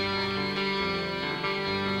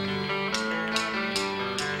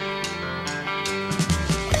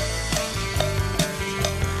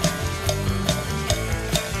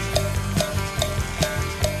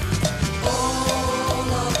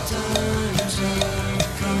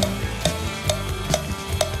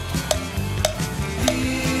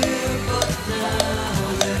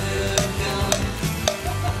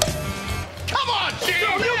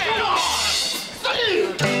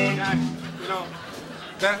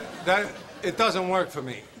It doesn't work for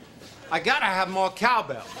me. I gotta have more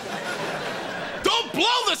cowbell. Don't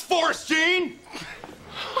blow this for us, Gene!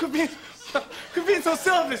 Quit being so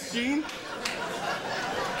selfish, Gene.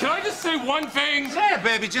 Can I just say one thing? Say it,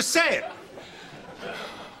 baby, just say it.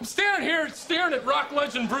 I'm standing here staring at rock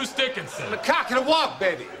legend Bruce Dickinson. The cock and a walk,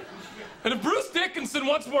 baby. And if Bruce Dickinson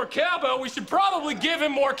wants more cowbell, we should probably give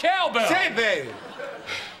him more cowbell. Say it, baby.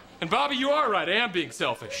 And Bobby, you are right, I am being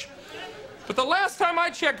selfish. But the last time I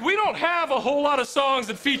checked, we don't have a whole lot of songs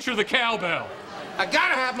that feature the cowbell. I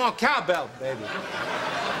gotta have more cowbell, baby.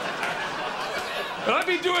 And I'd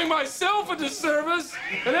be doing myself a disservice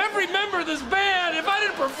and every member of this band if I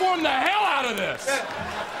didn't perform the hell out of this.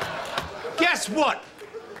 Guess what?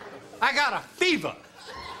 I got a fever.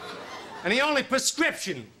 And the only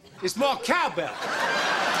prescription is more cowbell.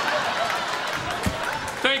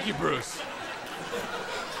 Thank you, Bruce.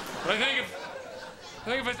 But I think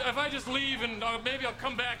if I just leave and maybe I'll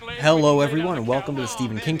come back later. Hello, everyone, and welcome to the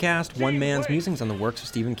Stephen King Cast, one man's musings on the works of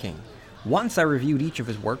Stephen King. Once I reviewed each of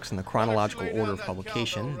his works in the chronological order of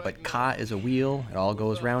publication, but Ka is a wheel, it all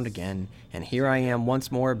goes round again, and here I am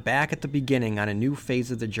once more back at the beginning on a new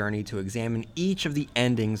phase of the journey to examine each of the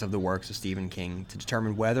endings of the works of Stephen King to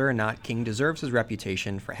determine whether or not King deserves his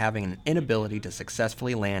reputation for having an inability to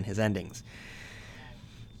successfully land his endings.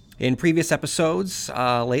 In previous episodes,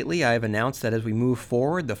 lately, I've announced that as we move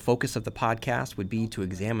forward, the focus of the podcast would be to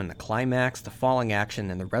examine the climax, the falling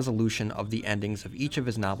action, and the resolution of the endings of each of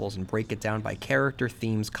his novels and break it down by character,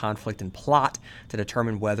 themes, conflict, and plot to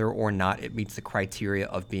determine whether or not it meets the criteria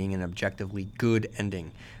of being an objectively good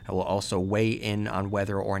ending. I will also weigh in on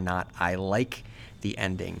whether or not I like the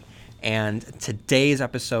ending. And today's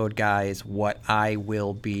episode, guys, what I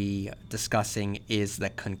will be discussing is the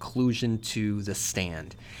conclusion to The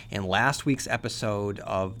Stand. In last week's episode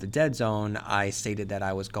of The Dead Zone, I stated that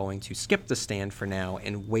I was going to skip The Stand for now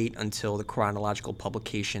and wait until the chronological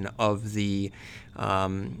publication of the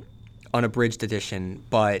unabridged edition,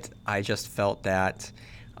 but I just felt that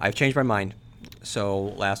I've changed my mind. So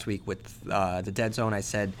last week with The Dead Zone, I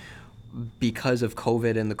said, because of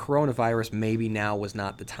COVID and the coronavirus, maybe now was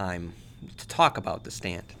not the time to talk about The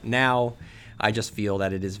Stand. Now, I just feel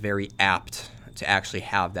that it is very apt to actually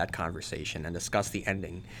have that conversation and discuss the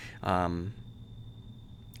ending,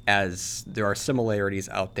 as there are similarities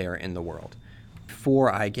out there in the world.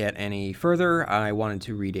 Before I get any further, I wanted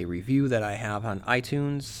to read a review that I have on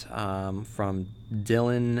iTunes from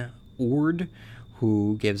Dylan Ord,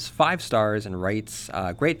 who gives 5 stars and writes,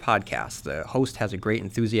 great podcast. The host has a great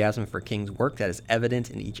enthusiasm for King's work that is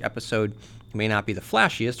evident in each episode. It may not be the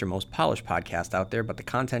flashiest or most polished podcast out there, but the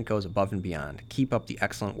content goes above and beyond. Keep up the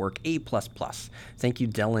excellent work, A++. Thank you,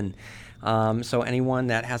 Dylan. So anyone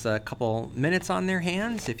that has a couple minutes on their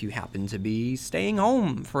hands, if you happen to be staying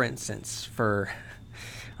home, for instance, for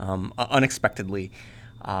unexpectedly,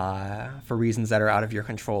 for reasons that are out of your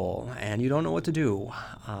control, and you don't know what to do.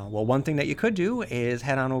 Well, one thing that you could do is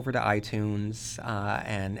head on over to iTunes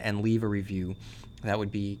and leave a review. That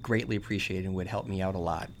would be greatly appreciated and would help me out a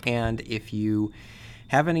lot. And if you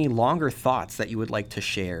have any longer thoughts that you would like to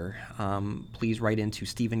share, please write into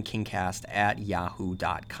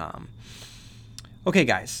stephenkingcast@yahoo.com. Okay,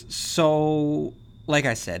 guys, so like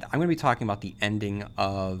I said, I'm going to be talking about the ending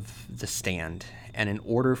of The Stand. And in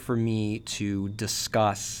order for me to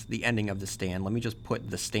discuss the ending of The Stand, let me just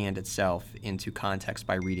put The Stand itself into context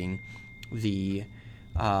by reading the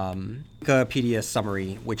Wikipedia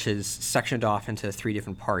summary, which is sectioned off into 3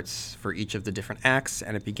 different parts for each of the different acts,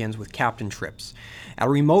 and it begins with Captain Trips. At a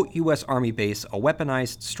remote U.S. Army base, a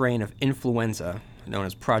weaponized strain of influenza, known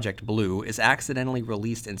as Project Blue, is accidentally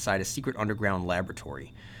released inside a secret underground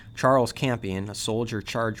laboratory. Charles Campion, a soldier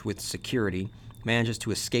charged with security, manages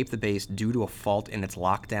to escape the base due to a fault in its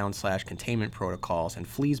lockdown/containment protocols and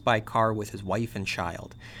flees by car with his wife and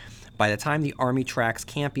child. By the time the Army tracks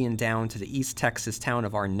Campion down to the East Texas town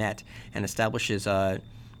of Arnett and establishes a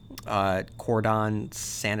cordon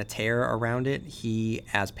sanitaire around it, he,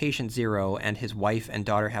 as patient zero, and his wife and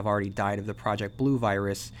daughter have already died of the Project Blue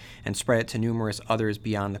virus and spread it to numerous others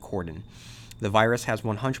beyond the cordon. The virus has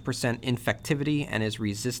 100% infectivity and is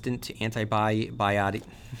resistant to antibodies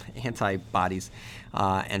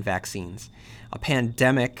and vaccines. A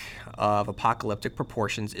pandemic of apocalyptic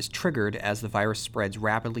proportions is triggered as the virus spreads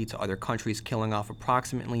rapidly to other countries, killing off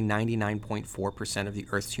approximately 99.4% of the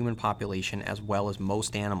Earth's human population as well as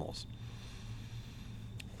most animals.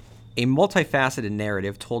 A multifaceted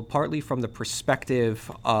narrative told partly from the perspective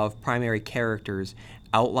of primary characters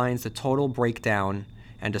outlines the total breakdown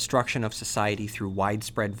and destruction of society through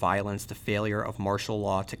widespread violence, the failure of martial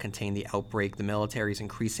law to contain the outbreak, the military's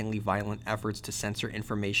increasingly violent efforts to censor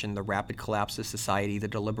information, the rapid collapse of society, the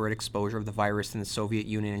deliberate exposure of the virus in the Soviet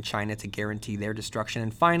Union and China to guarantee their destruction,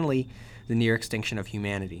 and finally, the near extinction of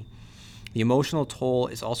humanity. The emotional toll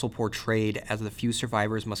is also portrayed as the few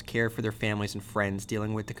survivors must care for their families and friends,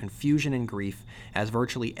 dealing with the confusion and grief as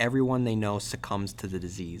virtually everyone they know succumbs to the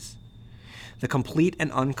disease. The complete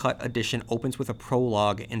and uncut edition opens with a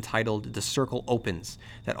prologue entitled The Circle Opens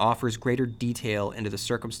that offers greater detail into the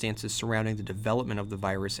circumstances surrounding the development of the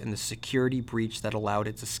virus and the security breach that allowed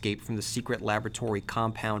its escape from the secret laboratory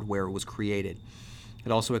compound where it was created.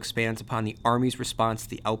 It also expands upon the Army's response to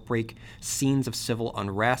the outbreak, scenes of civil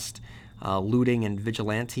unrest, looting and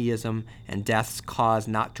vigilantism, and deaths caused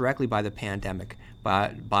not directly by the pandemic,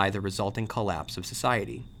 but by the resulting collapse of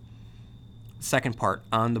society. Second part,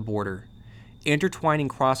 On the Border. Intertwining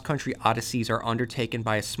cross-country odysseys are undertaken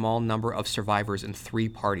by a small number of survivors in 3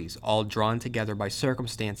 parties, all drawn together by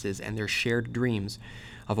circumstances and their shared dreams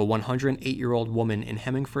of a 108-year-old woman in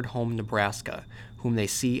Hemingford Home, Nebraska, whom they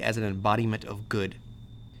see as an embodiment of good.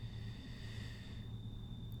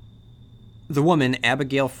 The woman,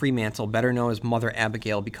 Abigail Fremantle, better known as Mother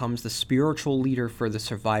Abigail, becomes the spiritual leader for the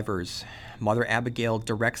survivors. Mother Abigail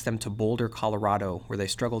directs them to Boulder, Colorado, where they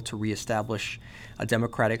struggle to reestablish a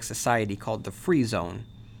democratic society called the Free Zone.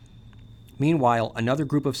 Meanwhile, another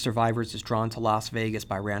group of survivors is drawn to Las Vegas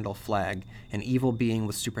by Randall Flagg, an evil being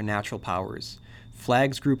with supernatural powers.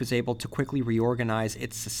 Flagg's group is able to quickly reorganize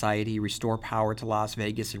its society, restore power to Las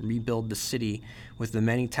Vegas, and rebuild the city with the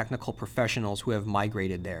many technical professionals who have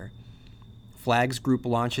migrated there. Flagg's group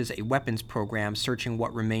launches a weapons program searching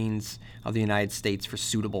what remains of the United States for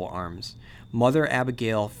suitable arms. Mother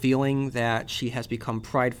Abigail, feeling that she has become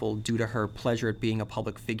prideful due to her pleasure at being a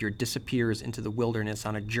public figure, disappears into the wilderness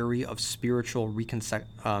on a jury of spiritual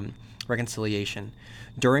reconciliation.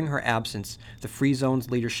 During her absence, the Free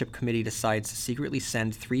Zone's leadership committee decides to secretly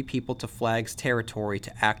send 3 people to Flagg's territory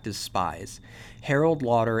to act as spies. Harold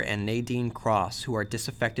Lauder and Nadine Cross, who are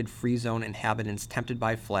disaffected Free Zone inhabitants tempted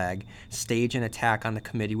by Flagg, stage an attack on the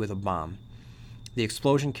committee with a bomb. The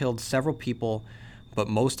explosion killed several people, but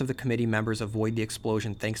most of the committee members avoid the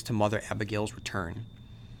explosion thanks to Mother Abigail's return.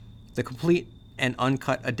 The complete and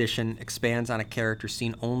uncut edition expands on a character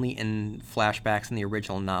seen only in flashbacks in the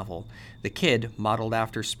original novel, the Kid, modeled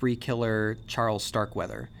after spree killer Charles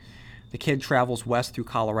Starkweather. The Kid travels west through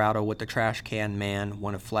Colorado with the Trash Can Man,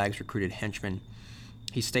 one of Flagg's recruited henchmen.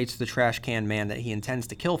 He states to the Trash Can Man that he intends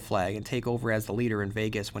to kill Flagg and take over as the leader in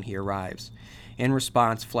Vegas when he arrives. In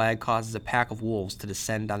response, Flagg causes a pack of wolves to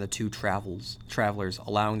descend on the 2 travelers,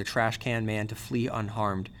 allowing the Trash Can Man to flee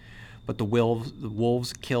unharmed, but the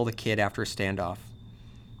wolves kill the Kid after a standoff.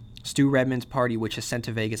 Stu Redman's party, which is sent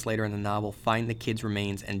to Vegas later in the novel, find the Kid's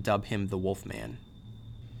remains and dub him the Wolfman.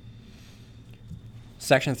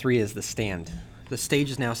 Section 3 is The Stand. The stage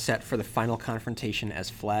is now set for the final confrontation as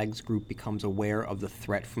Flagg's group becomes aware of the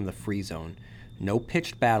threat from the Free Zone. No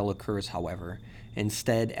pitched battle occurs, however.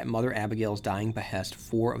 Instead, at Mother Abigail's dying behest,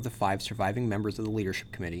 4 of the 5 surviving members of the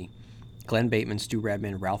leadership committee, Glenn Bateman, Stu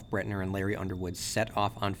Redman, Ralph Bretner, and Larry Underwood, set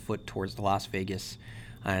off on foot towards Las Vegas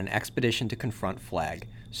on an expedition to confront Flagg.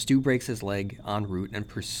 Stu breaks his leg en route and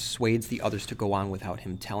persuades the others to go on without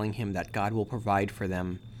him, telling him that God will provide for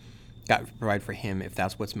him if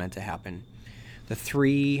that's what's meant to happen. The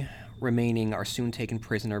 3 remaining are soon taken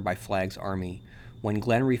prisoner by Flagg's army. When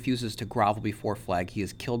Glenn refuses to grovel before Flagg, he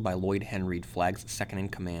is killed by Lloyd Henreid, Flagg's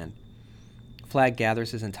second-in-command. Flagg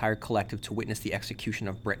gathers his entire collective to witness the execution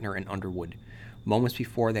of Bretner and Underwood. Moments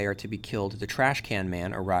before they are to be killed, the Trash Can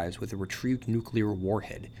Man arrives with a retrieved nuclear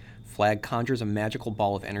warhead. Flagg conjures a magical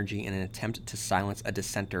ball of energy in an attempt to silence a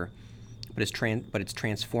dissenter, but it's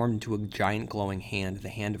transformed into a giant glowing hand, the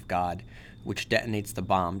Hand of God, which detonates the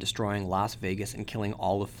bomb, destroying Las Vegas and killing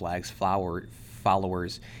all of Flagg's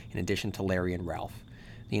followers, in addition to Larry and Ralph.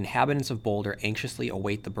 The inhabitants of Boulder anxiously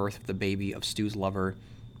await the birth of the baby of Stu's lover,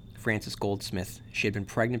 Frances Goldsmith. She had been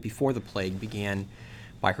pregnant before the plague began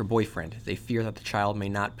by her boyfriend. They fear that the child may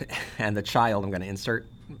not, and the child, I'm going to insert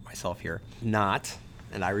myself here, not,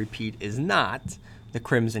 and I repeat, is not the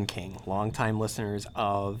Crimson King. Longtime listeners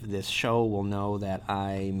of this show will know that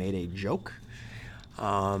I made a joke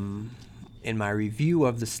in my review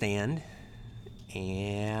of The Stand,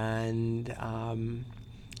 and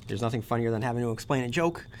there's nothing funnier than having to explain a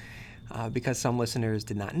joke because some listeners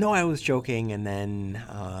did not know I was joking and then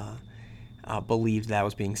believed that I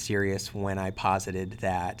was being serious when I posited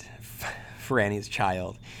that Franny's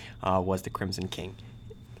child was the Crimson King.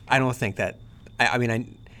 I don't think that,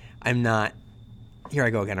 I'm not, here I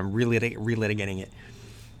go again, I'm relitigating it.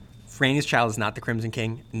 Franny's child is not the Crimson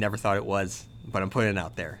King. Never thought it was, but I'm putting it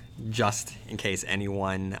out there just in case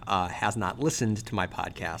anyone has not listened to my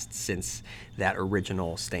podcast since that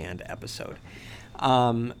original Stand episode.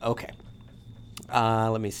 Okay.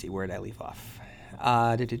 Let me see. Where did I leave off?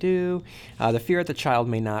 The fear that the child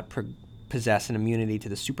may not possess an immunity to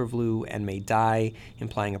the superflu and may die,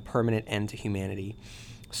 implying a permanent end to humanity.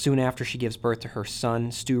 Soon after she gives birth to her son,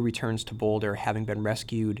 Stu returns to Boulder, having been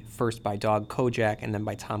rescued first by Dog Kojak and then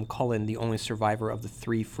by Tom Cullen, the only survivor of the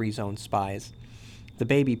 3 Free Zone spies. The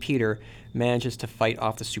baby, Peter, manages to fight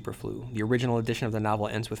off the superflu. The original edition of the novel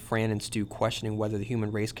ends with Fran and Stu questioning whether the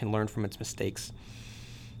human race can learn from its mistakes.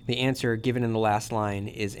 The answer, given in the last line,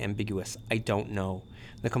 is ambiguous. I don't know.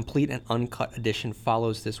 The complete and uncut edition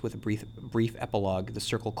follows this with a brief epilogue, The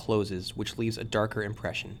Circle Closes, which leaves a darker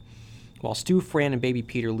impression. While Stu, Fran, and baby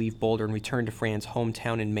Peter leave Boulder and return to Fran's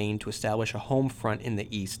hometown in Maine to establish a home front in the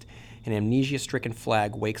east, an amnesia-stricken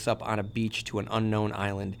Flag wakes up on a beach to an unknown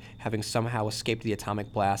island, having somehow escaped the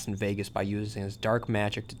atomic blast in Vegas by using his dark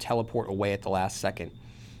magic to teleport away at the last second.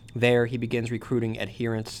 There, he begins recruiting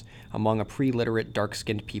adherents among a pre-literate,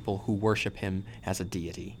 dark-skinned people who worship him as a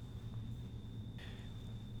deity.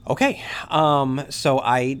 Okay, so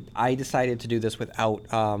I decided to do this without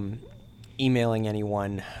emailing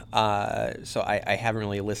anyone, so I haven't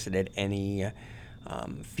really elicited any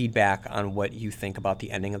feedback on what you think about the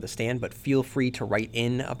ending of The Stand, but feel free to write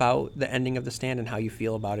in about the ending of The Stand and how you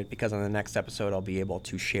feel about it, because on the next episode I'll be able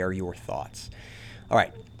to share your thoughts. All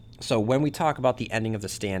right, so when we talk about the ending of The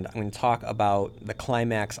Stand, I'm going to talk about the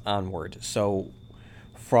climax onward. So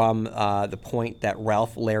from the point that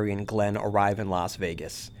Ralph, Larry, and Glenn arrive in Las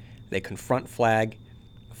Vegas, they confront Flag.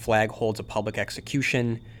 Flag holds a public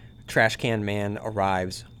execution. Trash Can Man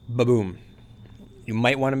arrives. Ba-boom. You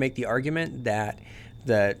might want to make the argument that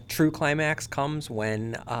the true climax comes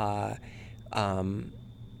when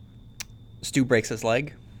Stu breaks his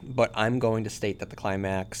leg, but I'm going to state that the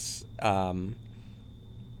climax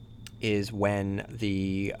is when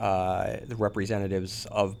the representatives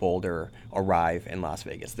of Boulder arrive in Las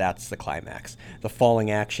Vegas. That's the climax. The falling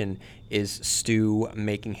action is Stu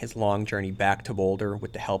making his long journey back to Boulder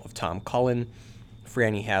with the help of Tom Cullen.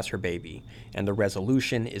 Franny has her baby. And the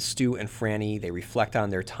resolution is Stu and Franny, they reflect on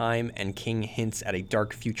their time, and King hints at a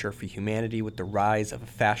dark future for humanity with the rise of a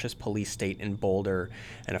fascist police state in Boulder,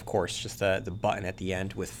 and of course just the button at the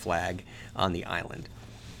end with Flag on the island.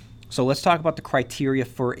 So let's talk about the criteria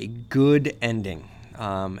for a good ending,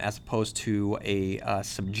 as opposed to a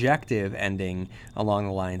subjective ending along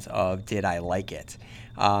the lines of, did I like it?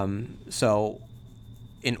 So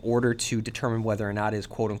in order to determine whether or not it is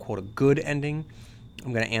quote-unquote a good ending,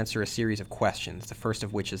 I'm going to answer a series of questions, the first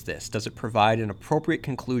of which is this. Does it provide an appropriate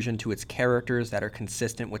conclusion to its characters that are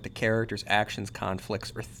consistent with the characters' actions,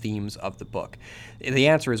 conflicts, or themes of the book? The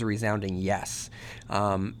answer is a resounding yes.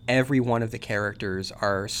 Every one of the characters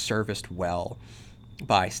are serviced well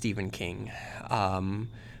by Stephen King,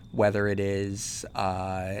 whether it is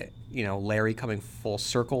Larry coming full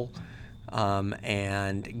circle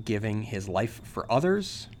and giving his life for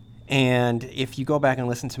others. And if you go back and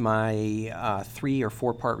listen to my 3 or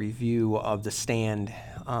 4 part review of The Stand,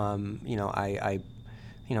 I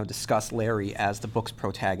discuss Larry as the book's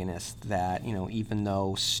protagonist, that, even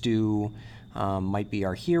though Stu might be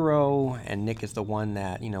our hero and Nick is the one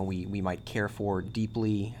that, we might care for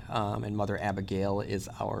deeply, and Mother Abigail is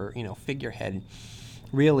our, figurehead,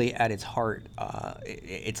 really at its heart,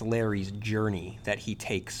 it's Larry's journey that he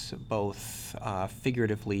takes, both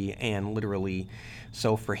figuratively and literally.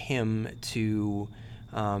 So for him to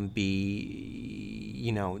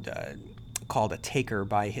be, called a taker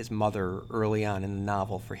by his mother early on in the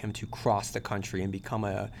novel, for him to cross the country and become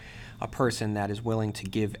a person that is willing to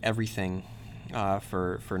give everything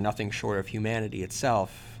for nothing short of humanity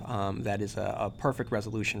itself, that is a perfect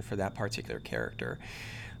resolution for that particular character.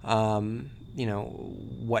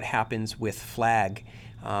 What happens with Flag,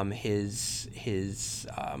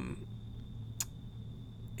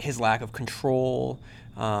 his lack of control,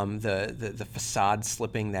 the facade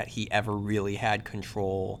slipping that he ever really had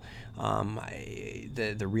control,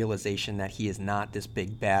 the realization that he is not this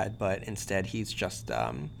big bad, but instead he's just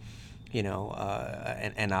an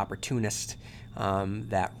opportunist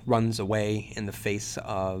that runs away in the face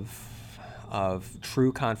of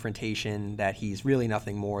true confrontation, that he's really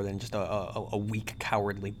nothing more than just a weak,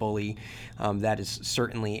 cowardly bully. That is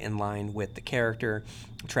certainly in line with the character.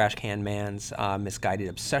 Trash Can Man's misguided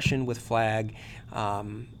obsession with Flag,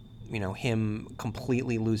 him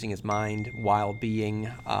completely losing his mind while being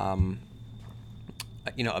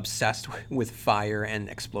obsessed with fire and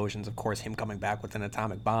explosions. Of course, him coming back with an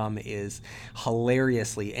atomic bomb is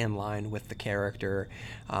hilariously in line with the character.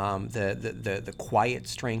 The quiet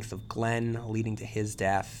strength of Glenn leading to his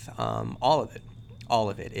death, all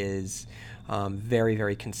of it is very,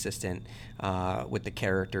 very consistent with the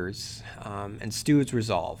characters, and Stu's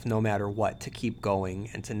resolve, no matter what, to keep going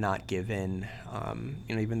and to not give in.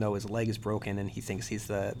 Even though his leg is broken and he thinks he's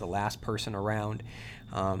the last person around,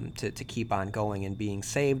 to keep on going and being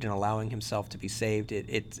saved and allowing himself to be saved.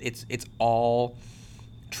 It's all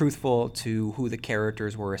truthful to who the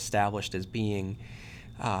characters were established as being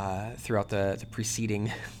throughout the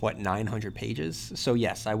preceding 900 pages. So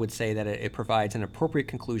yes, I would say that it provides an appropriate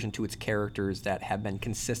conclusion to its characters that have been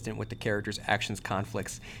consistent with the characters' actions,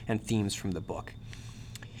 conflicts, and themes from the book.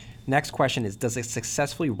 Next question is, does it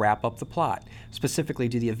successfully wrap up the plot? Specifically,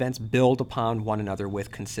 do the events build upon one another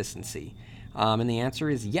with consistency? And the answer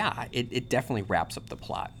is yeah, it definitely wraps up the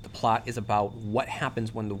plot. The plot is about what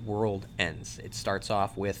happens when the world ends. It starts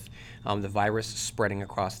off with the virus spreading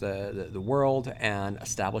across the world and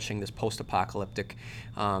establishing this post-apocalyptic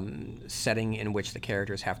setting in which the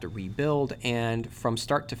characters have to rebuild. And from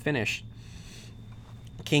start to finish,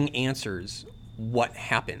 King answers what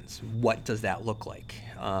happens. What does that look like?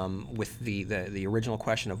 With the original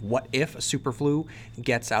question of what if a super flu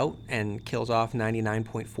gets out and kills off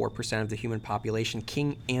 99.4% of the human population,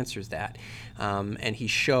 King answers that, and he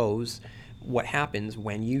shows what happens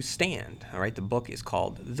when you stand. All right, the book is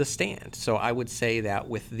called The Stand. So I would say that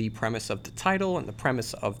with the premise of the title and the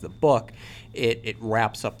premise of the book, it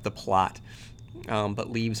wraps up the plot,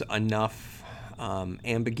 but leaves enough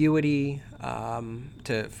ambiguity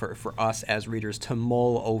for us as readers to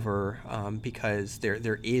mull over, because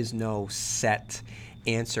there is no set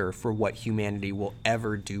answer for what humanity will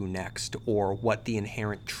ever do next or what the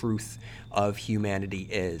inherent truth of humanity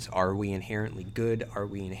is. Are we inherently good? Are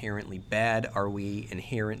we inherently bad? Are we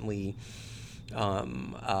inherently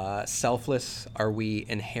selfless? Are we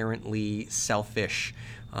inherently selfish?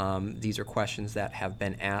 These are questions that have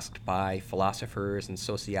been asked by philosophers and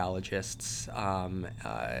sociologists,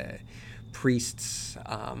 priests,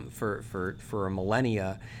 for a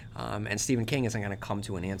millennia, and Stephen King isn't going to come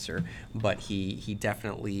to an answer, but he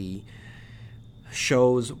definitely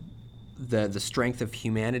shows the strength of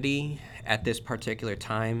humanity at this particular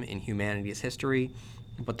time in humanity's history,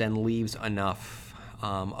 but then leaves enough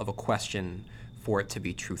of a question for it to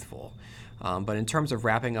be truthful. But in terms of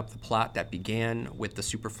wrapping up the plot that began with the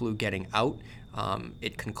superflu getting out,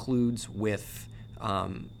 it concludes with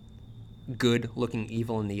good looking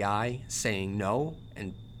evil in the eye, saying no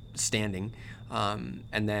and standing,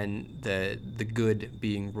 and then the good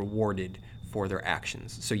being rewarded for their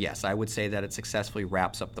actions. So yes, I would say that it successfully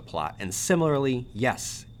wraps up the plot. And similarly,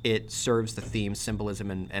 yes, it serves the theme,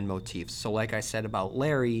 symbolism, and motifs. So like I said about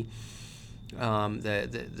Larry,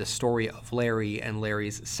 the story of Larry and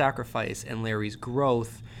Larry's sacrifice and Larry's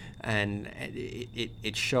growth, and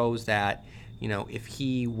it shows that, if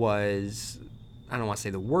he was, I don't want to say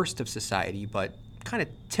the worst of society, but kind of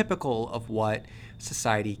typical of what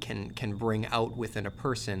society can bring out within a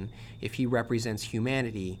person, if he represents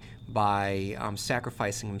humanity by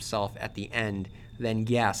sacrificing himself at the end, then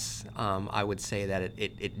yes, I would say that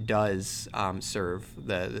it does serve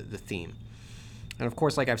the theme. And of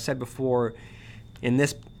course, like I've said before,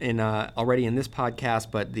 already in this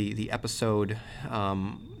podcast, but the episodes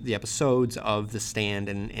of The Stand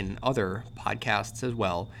and other podcasts as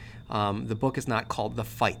well, the book is not called The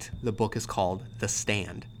Fight. The book is called The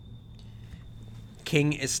Stand.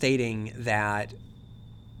 King is stating that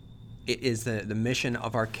it is the mission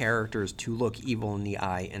of our characters to look evil in the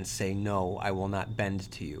eye and say, no, I will not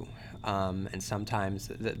bend to you. And sometimes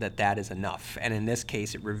that is enough. And in this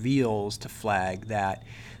case, it reveals to Flagg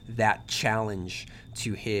that challenge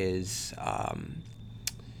to his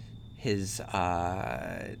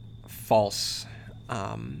false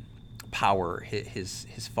power,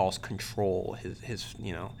 his false control,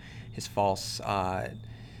 his false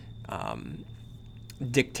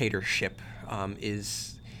dictatorship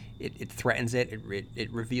it threatens it.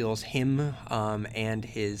 It reveals him and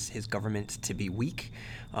his government to be weak,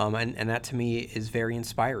 and that to me is very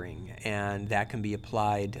inspiring. And that can be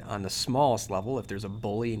applied on the smallest level. If there's a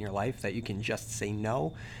bully in your life, that you can just say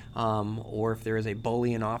no, or if there is a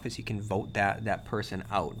bully in office, you can vote that person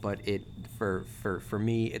out. But for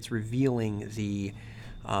me, it's revealing the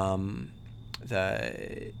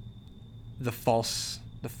false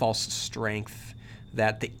strength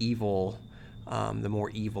that the evil. The more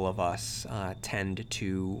evil of us tend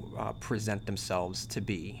to present themselves to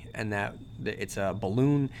be, and that it's a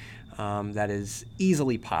balloon that is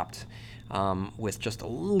easily popped with just a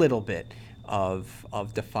little bit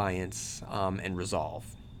of defiance and resolve.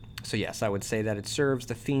 So yes, I would say that it serves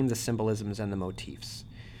the theme, the symbolisms, and the motifs.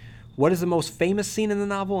 What is the most famous scene in the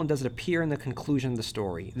novel, and does it appear in the conclusion of the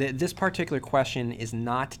story? This particular question is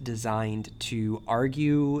not designed to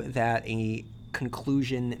argue that a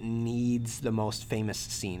conclusion needs the most famous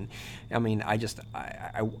scene. I mean,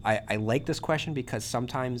 I like this question because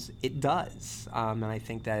sometimes it does, and I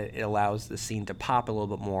think that it allows the scene to pop a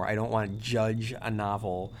little bit more. I don't want to judge a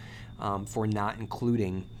novel for not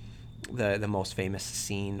including the most famous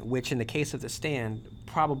scene, which in the case of The Stand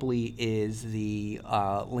probably is the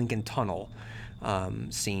Lincoln Tunnel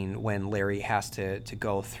scene when Larry has to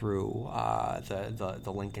go through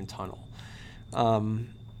the Lincoln Tunnel.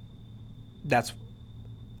 That's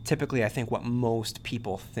typically, I think, what most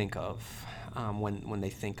people think of when they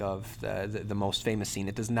think of the most famous scene.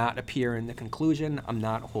 It does not appear in the conclusion. I'm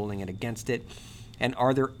not holding it against it. And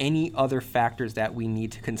are there any other factors that we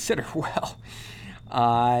need to consider? Well,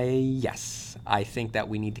 yes, I think that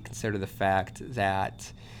we need to consider the fact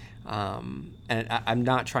that, and I'm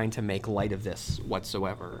not trying to make light of this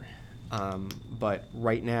whatsoever, but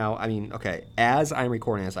right now, I mean, okay, as I'm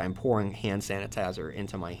recording this, I'm pouring hand sanitizer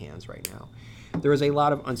into my hands right now. There is a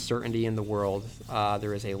lot of uncertainty in the world.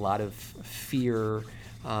 There is a lot of fear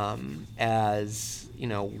as, you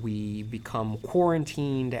know, we become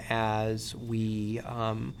quarantined, as we,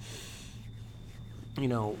 you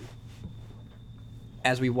know,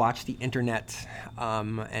 as we watch the internet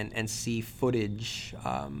and see footage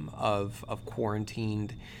of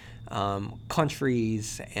quarantined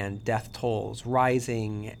countries and death tolls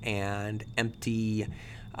rising and empty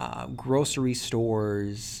grocery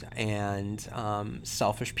stores and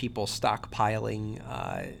selfish people stockpiling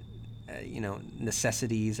you know,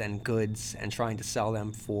 necessities and goods and trying to sell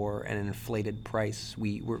them for an inflated price.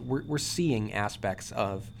 We're seeing aspects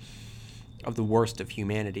of the worst of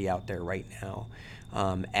humanity out there right now,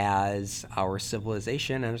 as our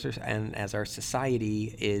civilization and as our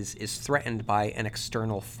society is threatened by an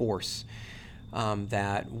external force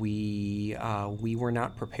that we were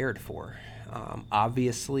not prepared for.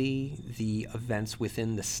 Obviously, the events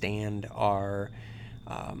within The Stand are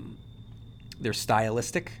they're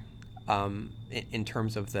stylistic. In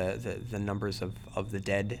terms of the numbers of the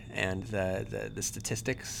dead and the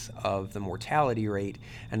statistics of the mortality rate,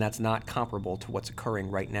 and that's not comparable to what's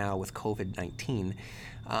occurring right now with COVID-19.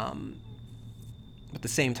 At the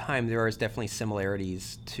same time, there is definitely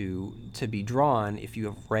similarities to be drawn if you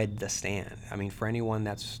have read The Stand. I mean, for anyone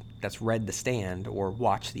that's read The Stand or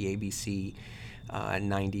watched the ABC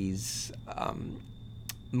 90s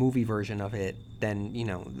movie version of it, then, you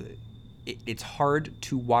know, it's hard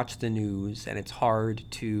to watch the news, and it's hard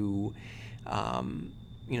to,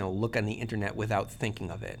 you know, look on the internet without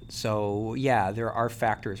thinking of it. So yeah, there are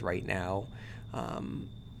factors right now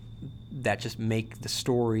that just make the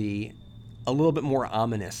story a little bit more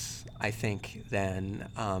ominous, I think, than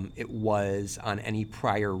it was on any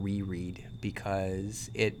prior reread,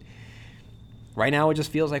 because right now it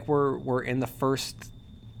just feels like we're in the first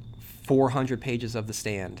 400 pages of The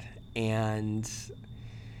Stand, and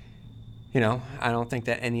you know, I don't think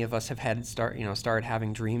that any of us have started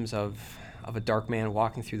having dreams of a dark man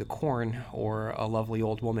walking through the corn or a lovely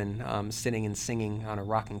old woman sitting and singing on a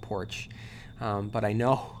rocking porch. But I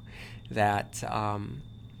know that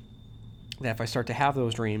that if I start to have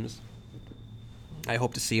those dreams, I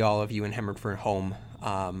hope to see all of you in Hemmerford Home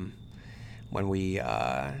when we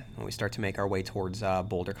start to make our way towards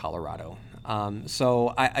Boulder, Colorado.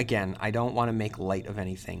 So I don't want to make light of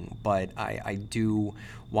anything, but I do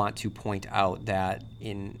want to point out that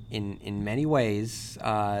in many ways,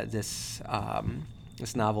 this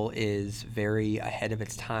novel is very ahead of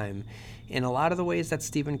its time in a lot of the ways that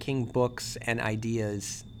Stephen King books and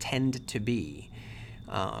ideas tend to be.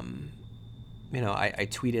 You know, I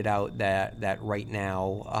tweeted out that right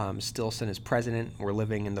now, Stilson is president. We're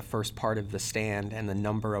living in the first part of The Stand, and the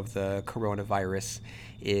number of the coronavirus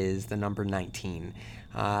is the number 19.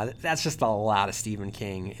 That's just a lot of Stephen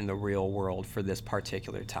King in the real world for this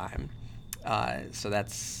particular time. So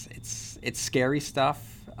it's scary stuff,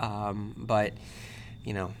 but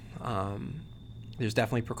you know, there's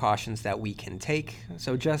definitely precautions that we can take.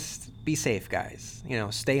 So just be safe, guys. You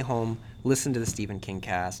know, stay home, listen to the Stephen King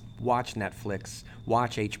cast, watch Netflix,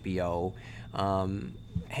 watch HBO,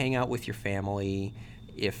 hang out with your family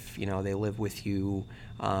if, you know, they live with you.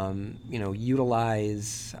 You know,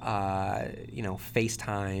 utilize, you know,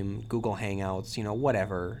 FaceTime, Google Hangouts, you know,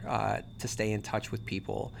 whatever, to stay in touch with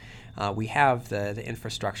people. We have the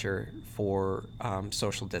infrastructure for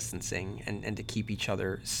social distancing and to keep each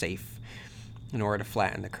other safe in order to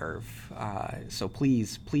flatten the curve. So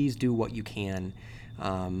please do what you can,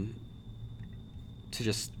 to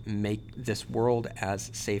just make this world as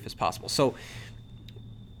safe as possible. So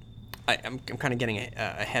I'm kind of getting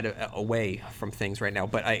away from things right now,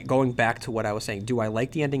 but going back to what I was saying, do I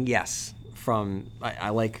like the ending? Yes. I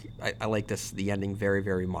like the ending very,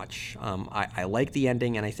 very much. I like the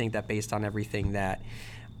ending, and I think that based on everything that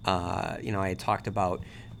I had talked about,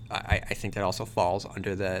 I think that also falls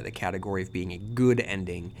under the category of being a good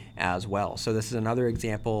ending as well. So this is another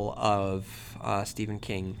example of Stephen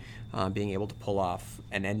King being able to pull off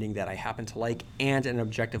an ending that I happen to like, and an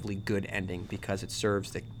objectively good ending, because it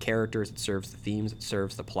serves the characters, it serves the themes, it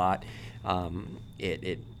serves the plot.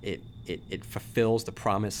 It fulfills the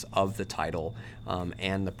promise of the title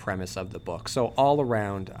and the premise of the book. So all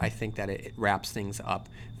around, I think that it wraps things up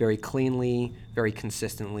very cleanly, very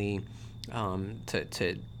consistently,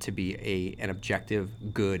 to be an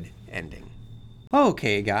objective good ending.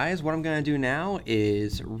 Okay, guys, what I'm going to do now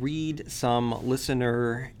is read some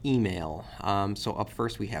listener email. So up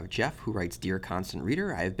first we have Jeff, who writes, "Dear Constant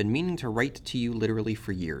Reader, I have been meaning to write to you literally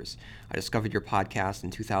for years. I discovered your podcast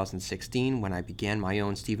in 2016 when I began my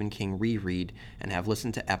own Stephen King reread and have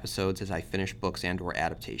listened to episodes as I finish books and or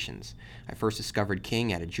adaptations. I first discovered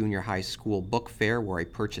King at a junior high school book fair where I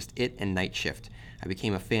purchased It and Night Shift. I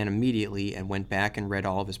became a fan immediately and went back and read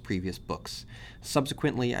all of his previous books.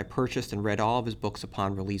 Subsequently, I purchased and read all of his books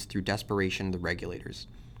upon release through Desperation and The Regulators.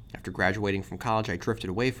 After graduating from college, I drifted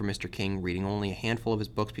away from Mr. King, reading only a handful of his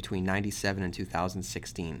books between 1997 and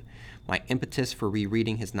 2016. My impetus for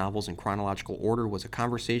rereading his novels in chronological order was a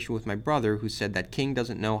conversation with my brother, who said that King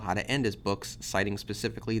doesn't know how to end his books, citing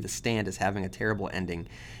specifically The Stand as having a terrible ending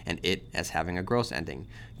and It as having a gross ending.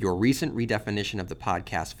 Your recent redefinition of the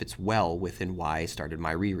podcast fits well within why I started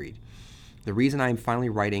my reread. The reason I am finally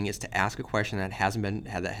writing is to ask a question that has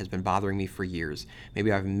been bothering me for years.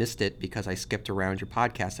 Maybe I've missed it because I skipped around your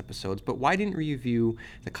podcast episodes, but why didn't you review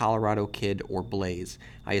The Colorado Kid or Blaze?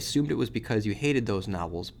 I assumed it was because you hated those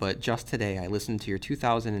novels, but just today I listened to your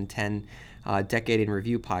 2010 Decade in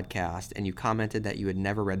Review podcast, and you commented that you had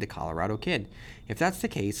never read The Colorado Kid. If that's the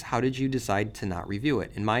case, how did you decide to not review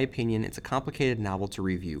it? In my opinion, it's a complicated novel to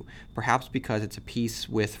review, perhaps because it's a piece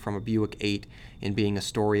from a Buick 8 in being a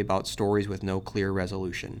story about stories with no clear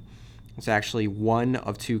resolution. It's actually one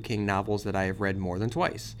of two King novels that I have read more than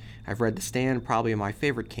twice. I've read The Stand, probably my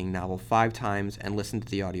favorite King novel, 5 times and listened to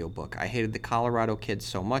the audiobook. I hated The Colorado Kid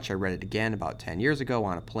so much I read it again about 10 years ago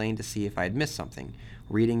on a plane to see if I had missed something.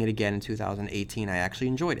 Reading it again in 2018, I actually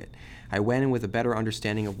enjoyed it. I went in with a better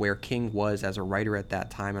understanding of where King was as a writer at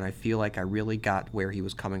that time, and I feel like I really got where he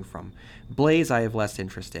was coming from. Blaze I have less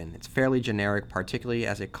interest in. It's fairly generic, particularly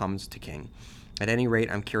as it comes to King. At any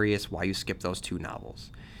rate, I'm curious why you skipped those 2 novels.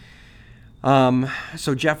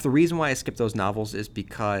 So Jeff, the reason why I skipped those novels is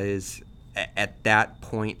because at that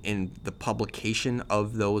point in the publication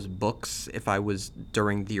of those books, if I was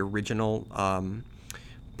during the original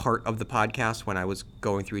part of the podcast when I was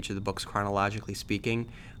going through each of the books chronologically speaking,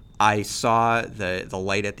 I saw the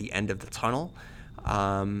light at the end of the tunnel,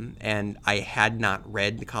 and I had not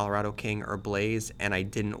read The Colorado King or Blaze, and I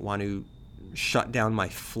didn't want to shut down my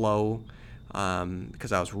flow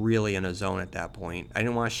because I was really in a zone at that point. I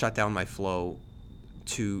didn't want to shut down my flow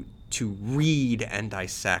to read and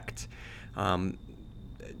dissect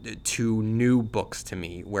 2 new books to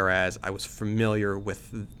me, whereas I was familiar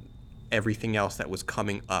with everything else that was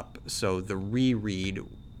coming up, so the reread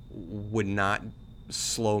would not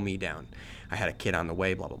slow me down. I had a kid on the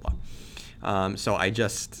way, blah, blah, blah. So I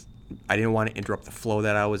didn't want to interrupt the flow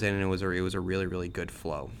that I was in, and it was a really, really good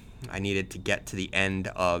flow. I needed to get to the end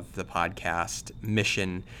of the podcast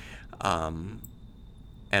mission, and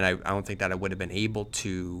I don't think that I would have been able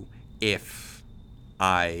to if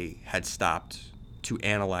I had stopped to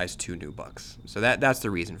analyze 2 new books. So that's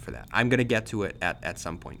the reason for that. I'm going to get to it at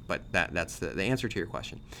some point, but that's the answer to your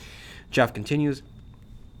question. Jeff continues,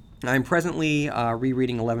 I'm presently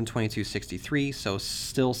rereading 11/22/63, so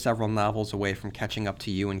still several novels away from catching up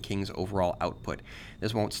to you and King's overall output.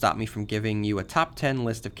 This won't stop me from giving you a top 10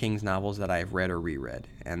 list of King's novels that I have read or reread.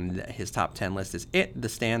 And his top 10 list is It, The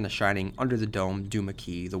Stand, The Shining, Under the Dome, Duma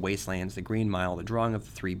Key, The Wastelands, The Green Mile, The Drawing of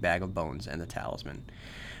the Three, Bag of Bones, and The Talisman.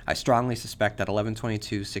 I strongly suspect that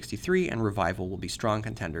 11/22/63 and Revival will be strong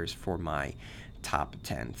contenders for my top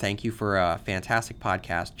 10. Thank you for a fantastic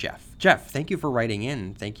podcast, Jeff. Jeff, thank you for writing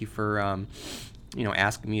in. Thank you for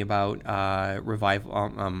asking me about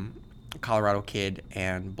Revival, Colorado Kid,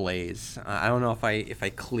 and Blaze. I don't know if I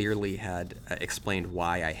clearly had explained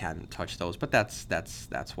why I hadn't touched those, but that's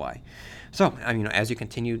why. So as you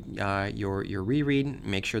continue your reread,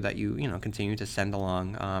 make sure that you continue to send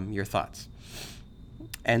along your thoughts.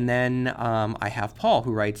 And then I have Paul,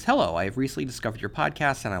 who writes, "Hello, I have recently discovered your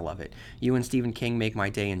podcast and I love it. You and Stephen King make my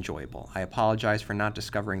day enjoyable. I apologize for not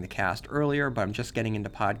discovering the cast earlier, but I'm just getting into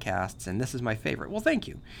podcasts and this is my favorite." Well, thank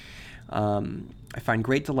you. I find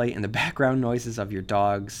great delight in the background noises of your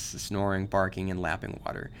dogs snoring, barking, and lapping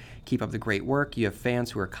water. Keep up the great work. You have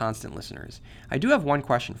fans who are constant listeners. I do have one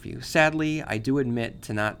question for you. Sadly, I do admit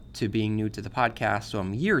to being new to the podcast, so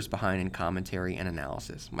I'm years behind in commentary and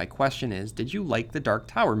analysis. My question is, did you like the Dark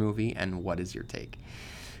Tower movie, and what is your take?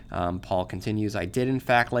 Paul continues, "I did in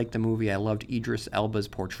fact like the movie. I loved Idris Elba's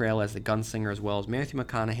portrayal as the gunslinger, as well as Matthew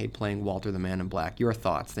McConaughey playing Walter the Man in Black. Your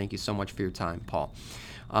thoughts?" Thank you so much for your time, Paul.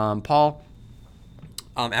 Paul,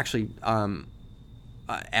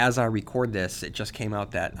 as I record this, it just came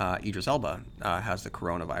out that Idris Elba has the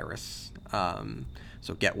coronavirus.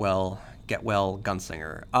 So get well,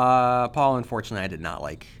 gunslinger. Paul, unfortunately, I did not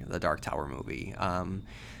like the Dark Tower movie.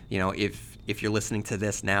 If you're listening to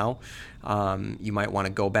this now, you might want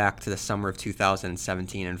to go back to the summer of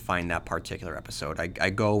 2017 and find that particular episode. I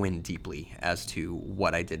go in deeply as to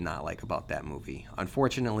what I did not like about that movie.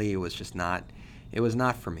 Unfortunately, it was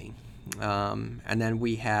not for me. And then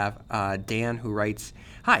we have Dan, who writes,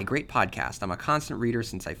 "Hi, great podcast. I'm a constant reader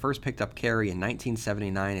since I first picked up Carrie in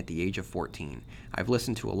 1979 at the age of 14. I've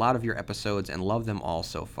listened to a lot of your episodes and love them all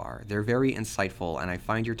so far. They're very insightful, and I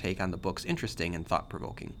find your take on the books interesting and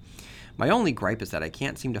thought-provoking. My only gripe is that I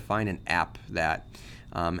can't seem to find an app that..."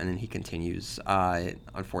 And then he continues,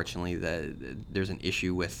 "Unfortunately, there's an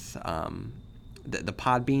issue with... the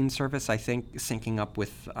Podbean service, I think, syncing up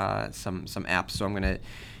with some apps. So I'm going to,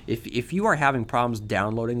 if you are having problems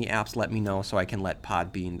downloading the apps, let me know so I can let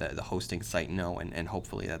Podbean, the hosting site, know, and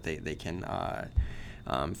hopefully that they can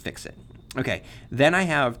fix it." Okay, then I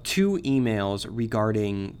have 2 emails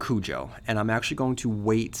regarding Cujo, and I'm actually going to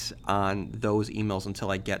wait on those emails until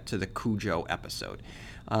I get to the Cujo episode.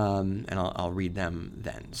 And I'll read them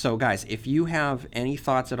then. So, guys, if you have any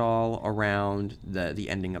thoughts at all around the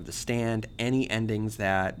ending of The Stand, any endings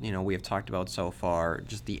that we have talked about so far,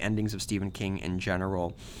 just the endings of Stephen King in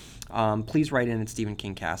general, please write in at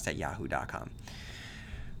stephenkingcast@yahoo.com.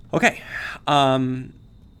 Okay.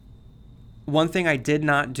 One thing I did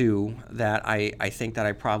not do that I think that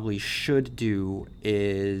I probably should do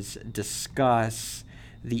is discuss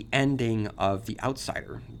the ending of The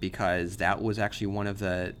Outsider, because that was actually one of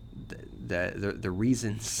the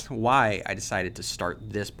reasons why I decided to start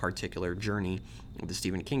this particular journey with the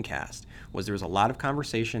Stephen King cast. Was there was a lot of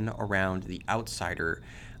conversation around The Outsider,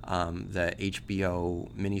 the HBO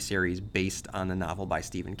miniseries based on the novel by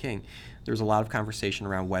Stephen King. There was a lot of conversation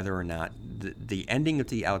around whether or not the ending of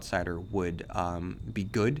The Outsider would be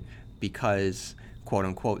good, because, quote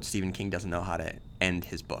unquote, Stephen King doesn't know how to end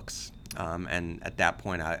his books. And at that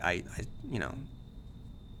point, I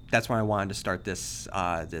that's why I wanted to start this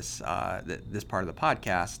part of the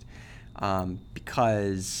podcast,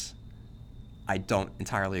 because I don't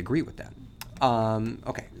entirely agree with that.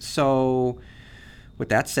 Okay, so with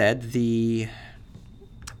that said, the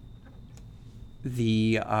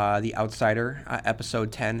Outsider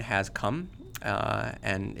episode 10 has come,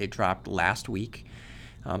 and it dropped last week.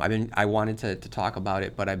 I wanted to talk about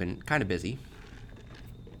it, but I've been kind of busy.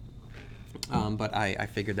 But I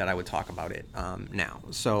figured that I would talk about it now.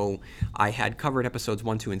 So I had covered episodes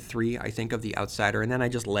 1, 2, and 3, I think, of The Outsider, and then I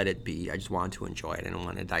just let it be. I just wanted to enjoy it. I didn't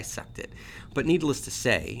want to dissect it. But needless to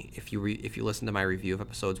say, if you listen to my review of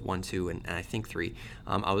episodes 1, 2, and I think 3,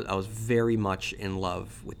 I was very much in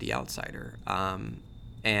love with The Outsider.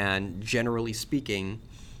 And generally speaking,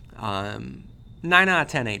 9 out of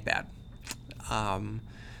 10 ain't bad.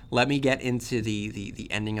 Let me get into the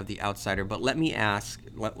ending of The Outsider, but let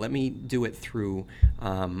me do it through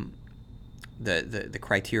the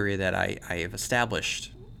criteria that I have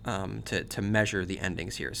established to measure the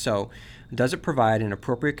endings here. So, does it provide an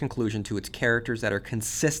appropriate conclusion to its characters that are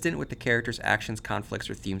consistent with the characters' actions, conflicts,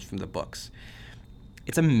 or themes from the books?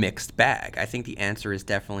 It's a mixed bag. I think the answer is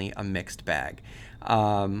definitely a mixed bag.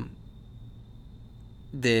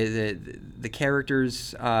 The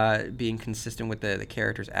characters being consistent with the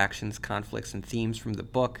characters' actions, conflicts, and themes from the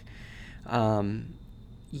book, on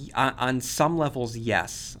some levels,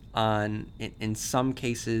 yes. In some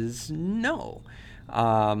cases, no.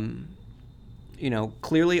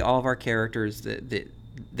 Clearly, all of our characters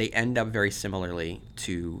they end up very similarly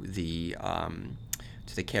to the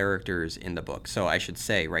characters in the book. So I should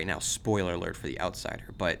say right now, spoiler alert for The Outsider,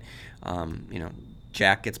 but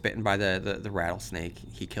Jack gets bitten by the rattlesnake.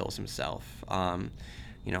 He kills himself.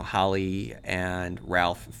 Holly and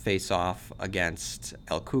Ralph face off against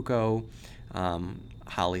El Cuco.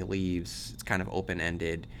 Holly leaves. It's kind of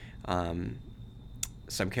open-ended.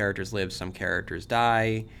 some characters live, some characters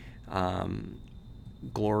die.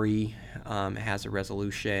 Glory has a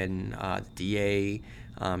resolution. The DA,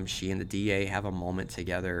 she and the DA have a moment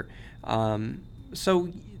together. So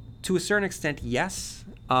to a certain extent, yes,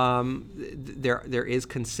 there is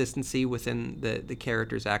consistency within the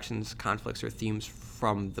characters' actions, conflicts, or themes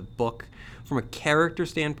from the book. From a character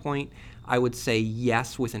standpoint, I would say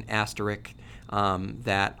yes with an asterisk,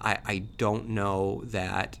 that I don't know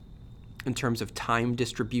that in terms of time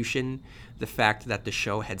distribution, the fact that the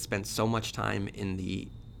show had spent so much time in the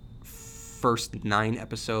first 9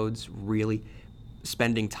 episodes really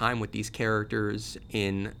spending time with these characters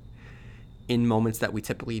in moments that we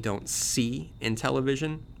typically don't see in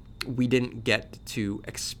television, we didn't get to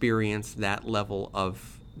experience that level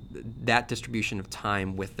of that distribution of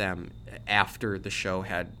time with them after the show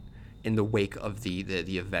had, in the wake of the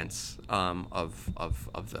events of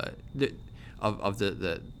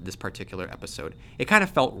this particular episode. It kind of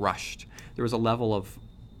felt rushed. There was a level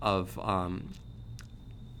of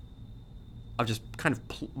just kind of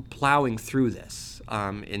plowing through this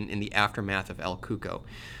in the aftermath of El Cuco.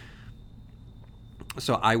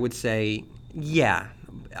 So I would say, yeah,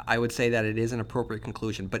 I would say that it is an appropriate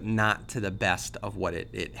conclusion, but not to the best of what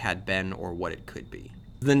it had been or what it could be.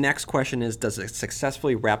 The next question is, does it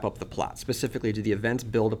successfully wrap up the plot? Specifically, do the events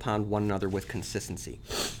build upon one another with consistency?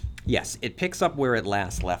 Yes, it picks up where it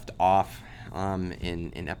last left off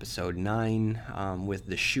in episode 9 with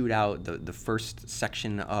the shootout. The first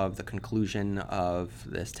section of the conclusion of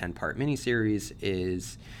this 10-part miniseries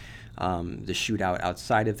is the shootout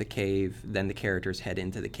outside of the cave. Then the characters head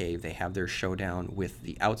into the cave. They have their showdown with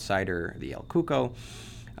the outsider, the El Cuco,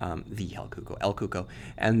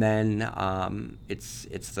 and then it's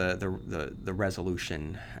the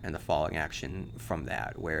resolution and the following action from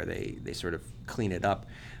that, where they sort of clean it up.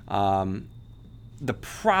 The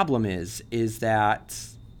problem is that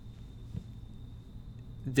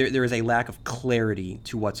there is a lack of clarity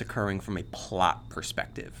to what's occurring from a plot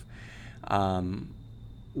perspective.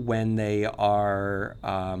 When they are,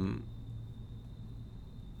 I'm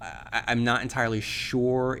not entirely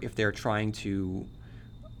sure if they're trying to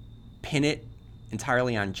pin it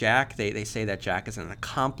entirely on Jack. They say that Jack is an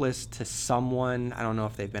accomplice to someone. I don't know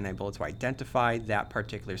if they've been able to identify that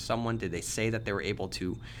particular someone. Did they say that they were able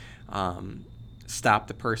to stop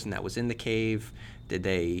the person that was in the cave? Did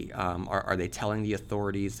they are they telling the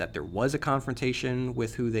authorities that there was a confrontation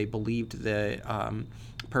with who they believed the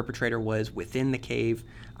perpetrator was within the cave?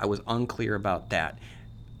 I was unclear about that.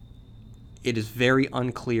 It is very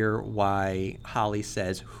unclear why Holly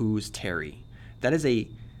says, "Who's Terry?" That is a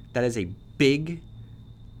big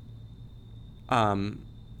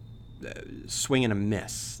swing and a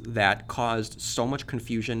miss that caused so much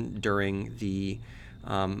confusion during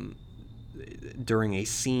a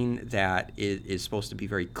scene that is supposed to be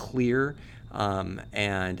very clear,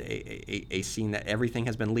 and a scene that everything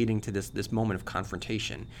has been leading to this moment of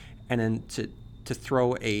confrontation, and then to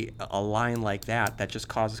throw a line like that just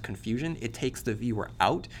causes confusion. It takes the viewer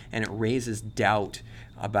out, and it raises doubt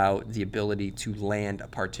about the ability to land a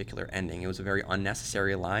particular ending. It was a very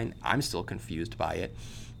unnecessary line. I'm still confused by it.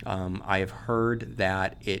 I have heard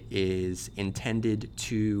that it is intended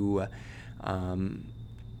to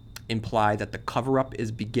imply that the cover-up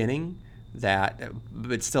is beginning,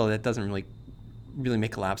 but still, that doesn't really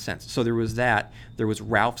make a lot of sense. So there was that. There was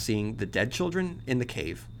Ralph seeing the dead children in the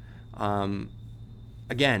cave.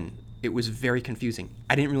 Again, it was very confusing.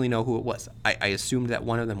 I didn't really know who it was. I assumed that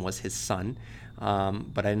one of them was his son,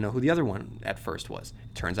 but I didn't know who the other one at first was.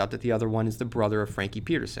 It turns out that the other one is the brother of Frankie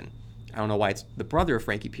Peterson. I don't know why it's the brother of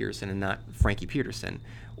Frankie Peterson and not Frankie Peterson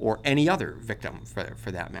or any other victim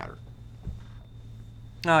for that matter.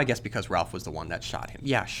 I guess because Ralph was the one that shot him.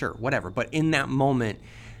 Yeah, sure, whatever. But in that moment,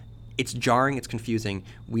 it's jarring, it's confusing.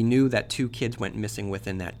 We knew that 2 kids went missing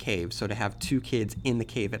within that cave, so to have 2 kids in the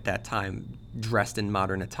cave at that time dressed in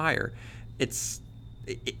modern attire,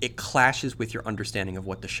 it clashes with your understanding of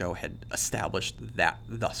what the show had established that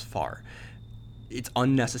thus far. It's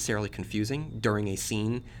unnecessarily confusing during a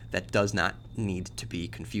scene that does not need to be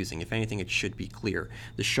confusing. If anything, it should be clear.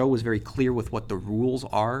 The show was very clear with what the rules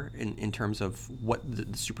are in terms of what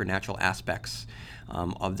the supernatural aspects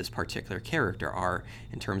of this particular character are,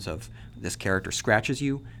 in terms of this character scratches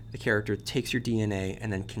you, the character takes your DNA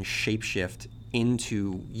and then can shapeshift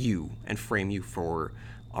into you and frame you for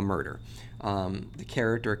a murder. The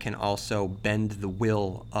character can also bend the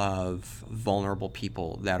will of vulnerable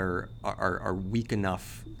people that are weak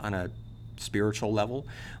enough on a spiritual level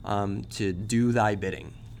to do thy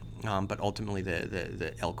bidding. But ultimately,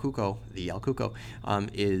 the El Cuco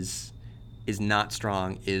is not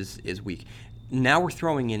strong, is weak. now we're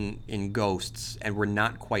throwing in ghosts, and we're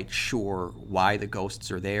not quite sure why the ghosts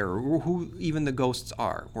are there or who even the ghosts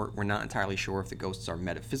are. We're not entirely sure if the ghosts are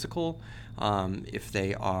metaphysical, if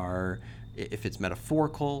it's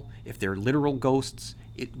metaphorical, if they're literal ghosts.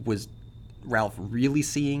 Was Ralph really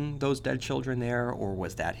seeing those dead children there, or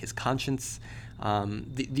was that his conscience?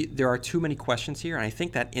 There are too many questions here, and I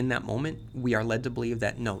think that in that moment we are led to believe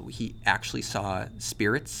that no, he actually saw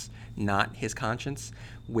spirits, not his conscience,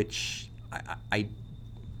 which I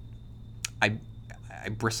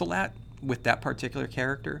bristle at with that particular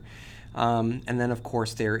character. And then, of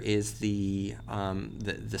course, there is the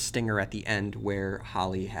stinger at the end where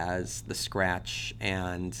Holly has the scratch,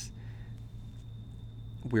 and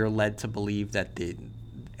we're led to believe that the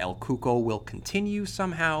El Cuco will continue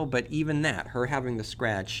somehow. But even that, her having the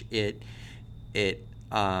scratch, it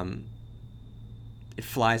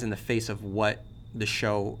flies in the face of what the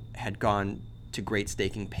show had gone to great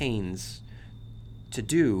staking pains to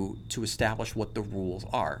do to establish what the rules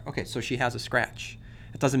are. Okay, so she has a scratch.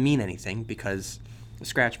 It doesn't mean anything because the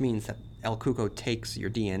scratch means that El Cuco takes your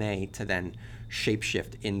DNA to then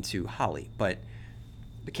shapeshift into Holly. But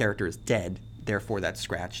the character is dead, therefore that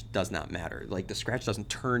scratch does not matter. Like, the scratch doesn't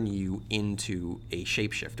turn you into a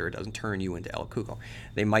shapeshifter. It doesn't turn you into El Cuco.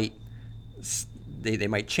 They might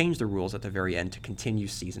change the rules at the very end to continue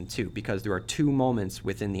season 2, because there are 2 moments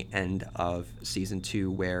within the end of season 2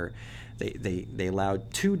 where they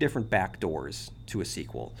allowed 2 different back doors to a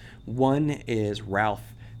sequel. One is Ralph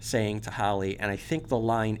saying to Holly, and I think the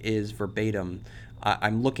line is verbatim,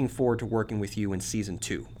 "I'm looking forward to working with you in season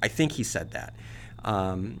 2." I think he said that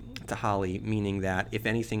to Holly, meaning that if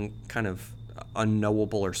anything kind of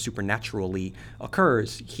unknowable or supernaturally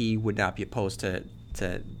occurs, he would not be opposed to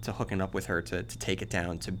hooking up with her to take it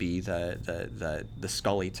down, to be the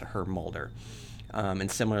Scully to her Mulder.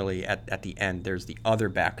 And similarly, at the end, there's the other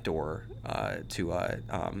back door to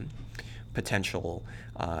potential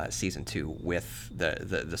season 2 with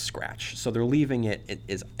the scratch. So they're leaving it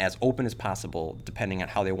is as open as possible, depending on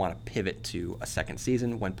how they want to pivot to a second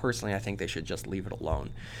season, when personally I think they should just leave it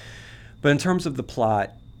alone. But in terms of the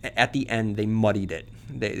plot, at the end, they muddied it.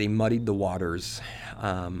 They muddied the waters.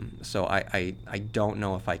 So I don't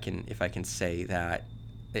know if I can say that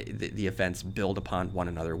the events build upon one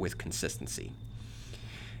another with consistency.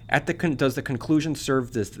 Does the conclusion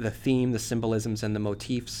serve the theme, the symbolisms, and the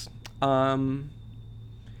motifs?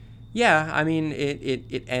 Yeah, I mean,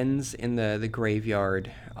 it ends in the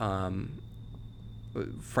graveyard.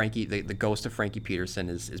 Frankie, the ghost of Frankie Peterson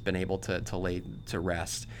has been able to lay to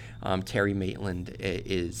rest. Terry Maitland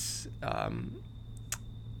is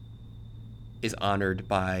honored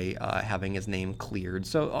by having his name cleared.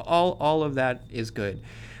 So all of that is good.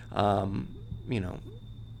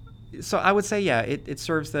 So I would say, yeah, it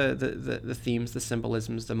serves the themes, the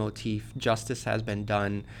symbolisms, the motif. Justice has been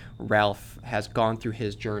done. Ralph has gone through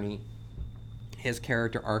his journey. His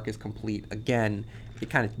character arc is complete. Again, it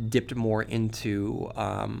kind of dipped more into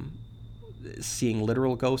seeing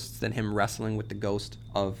literal ghosts than him wrestling with the ghost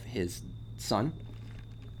of his son,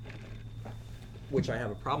 which I have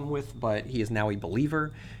a problem with, but he is now a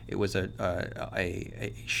believer. It was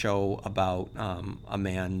a show about a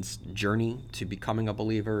man's journey to becoming a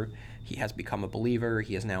believer. He has become a believer.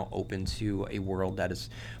 He is now open to a world that is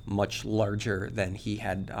much larger than he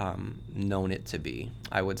had known it to be.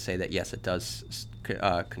 I would say that, yes, it does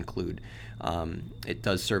conclude. It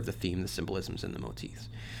does serve the theme, the symbolisms, and the motifs.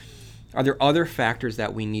 Are there other factors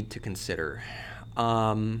that we need to consider?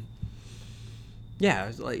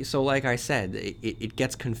 Yeah, so like I said, it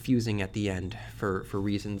gets confusing at the end for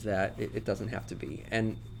reasons that it doesn't have to be.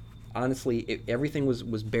 And honestly, everything was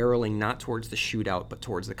barreling not towards the shootout, but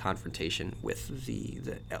towards the confrontation with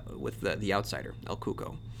the outsider, El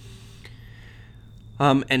Cuco.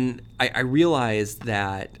 And I realized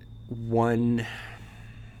that one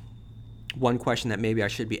question that maybe I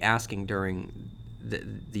should be asking during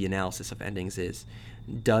the analysis of endings is,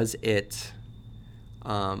 does it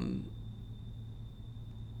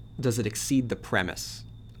exceed the premise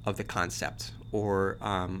of the concept, or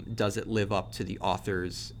does it live up to the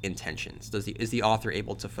author's intentions? Is the author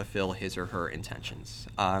able to fulfill his or her intentions?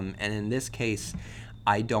 And in this case,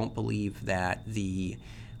 I don't believe that the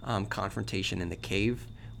confrontation in the cave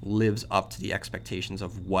lives up to the expectations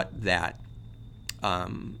of what that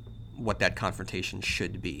confrontation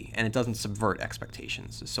should be, and it doesn't subvert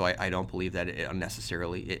expectations. So I don't believe that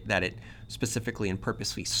it specifically and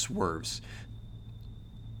purposely swerves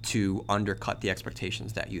to undercut the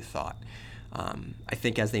expectations that you thought. I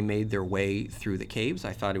think as they made their way through the caves,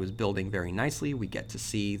 I thought it was building very nicely. We get to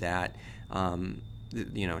see that,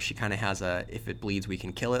 she kind of has a "if it bleeds, we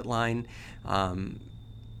can kill it" line.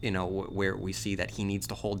 where we see that he needs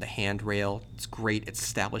to hold the handrail. It's great. It's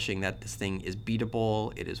establishing that this thing is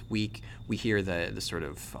beatable. It is weak. We hear the sort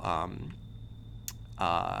of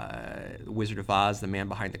Wizard of Oz, the man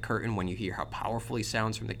behind the curtain, when you hear how powerful he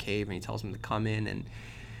sounds from the cave, and he tells him to come in. And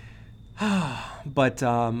but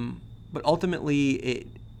ultimately,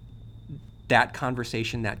 that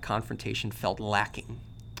conversation, that confrontation, felt lacking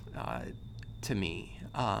to me.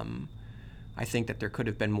 I think that there could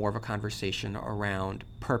have been more of a conversation around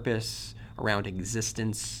purpose, around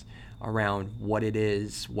existence, around what it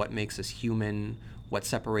is, what makes us human, what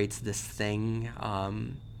separates this thing.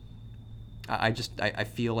 I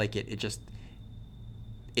feel like it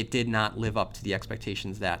did not live up to the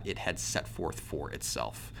expectations that it had set forth for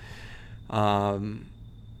itself. And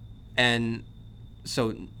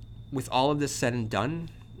so with all of this said and done,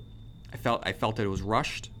 I felt that it was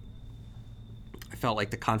rushed. I felt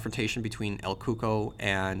like the confrontation between El Cuco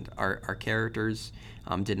and our characters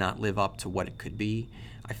did not live up to what it could be.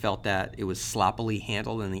 I felt that it was sloppily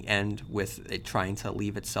handled in the end, with it trying to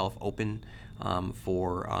leave itself open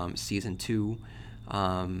for season 2.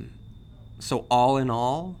 So all in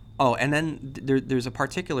all, and then there's a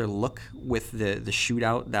particular look with the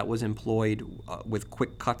shootout that was employed with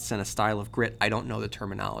quick cuts and a style of grit. I don't know the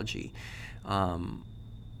terminology.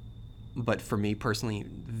 But for me personally,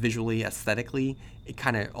 visually, aesthetically, it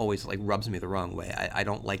kind of always rubs me the wrong way. I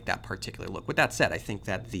don't like that particular look. With that said, I think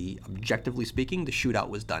that objectively speaking, the shootout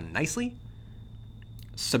was done nicely.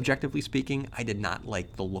 Subjectively speaking, I did not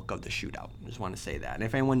like the look of the shootout. I just want to say that. And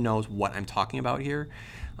if anyone knows what I'm talking about here,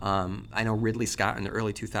 I know Ridley Scott in the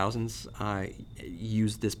early 2000s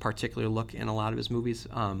used this particular look in a lot of his movies.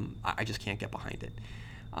 I just can't get behind it.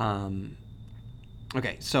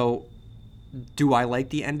 Okay, so do I like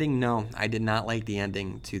the ending? No, I did not like the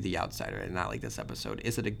ending to The Outsider. I did not like this episode.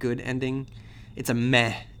 Is it a good ending? It's a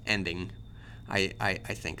meh ending, I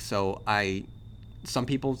think. So some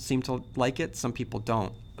people seem to like it, some people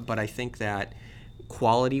don't. But I think that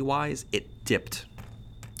quality-wise, it dipped.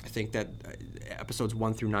 I think that episodes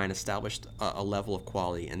 1 through 9 established a level of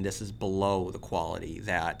quality, and this is below the quality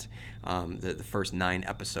that the first 9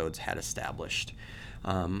 episodes had established.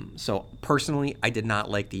 So personally, I did not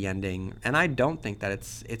like the ending, and I don't think that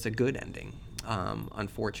it's a good ending.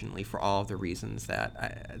 Unfortunately, for all of the reasons that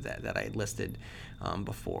I listed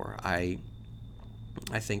before, I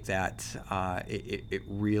think that it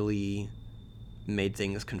really made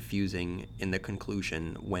things confusing in the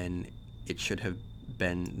conclusion when it should have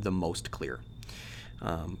been the most clear.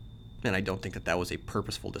 And I don't think that was a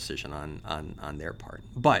purposeful decision on their part.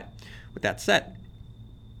 But with that said,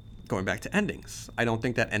 going back to endings, I don't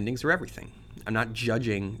think that endings are everything. I'm not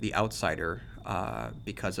judging The Outsider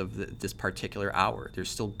because of this particular hour. There's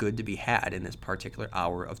still good to be had in this particular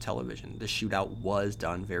hour of television. The shootout was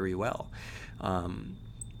done very well.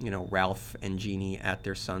 Ralph and Jeannie at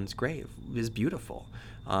their son's grave is beautiful.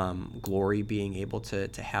 Glory being able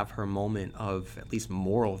to have her moment of at least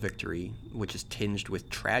moral victory, which is tinged with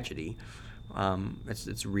tragedy,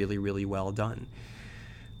 it's really, really well done.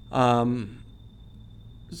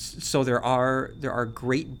 So there are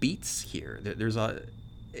great beats here. There's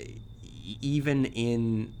even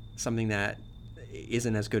in something that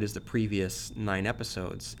isn't as good as the previous 9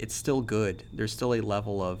 episodes, it's still good. There's still a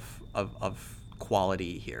level of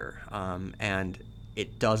quality here, and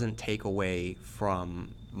it doesn't take away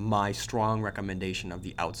from my strong recommendation of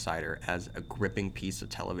The Outsider as a gripping piece of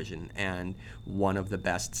television and one of the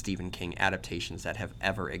best Stephen King adaptations that have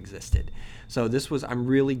ever existed. So I'm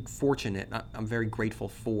really fortunate. I'm very grateful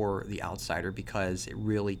for The Outsider because it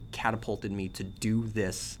really catapulted me to do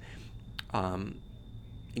this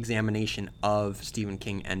examination of Stephen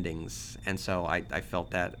King endings. And so I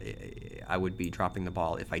felt that I would be dropping the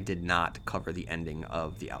ball if I did not cover the ending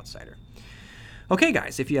of The Outsider. Okay,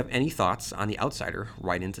 guys, if you have any thoughts on The Outsider,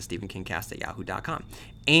 write into StephenKingCast@yahoo.com.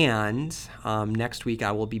 And next week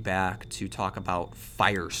I will be back to talk about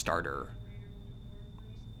Firestarter.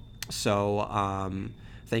 So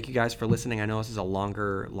thank you guys for listening. I know this is a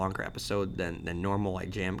longer episode than normal. I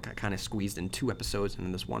kind of squeezed in 2 episodes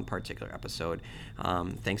into this one particular episode.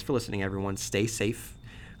 Thanks for listening, everyone. Stay safe.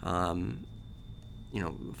 Follow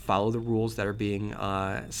the rules that are being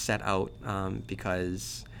set out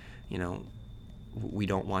because, we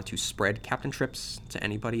don't want to spread Captain Trips to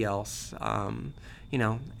anybody else, and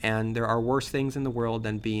there are worse things in the world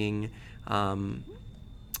than being,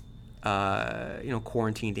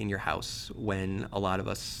 quarantined in your house when a lot of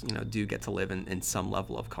us, do get to live in some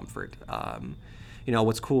level of comfort.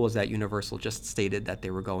 What's cool is that Universal just stated that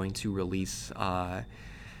they were going to release The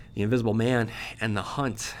Invisible Man and The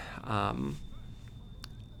Hunt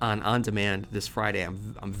on demand this Friday.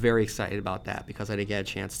 I'm very excited about that because I didn't get a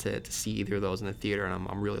chance to see either of those in the theater, and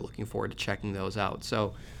I'm really looking forward to checking those out.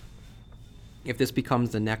 So if this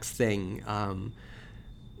becomes the next thing,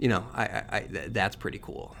 you know, that's pretty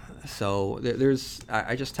cool. So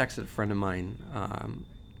I just texted a friend of mine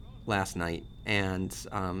last night, and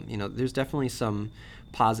you know, there's definitely some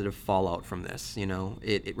positive fallout from this. You know,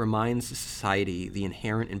 it reminds society the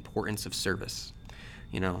inherent importance of service.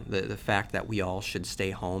 You know, the fact that we all should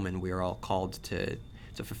stay home and we are all called to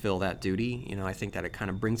fulfill that duty. You know, I think that it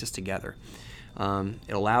kind of brings us together.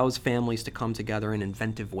 It allows families to come together in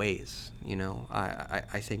inventive ways. You know,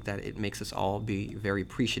 I think that it makes us all be very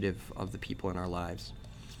appreciative of the people in our lives.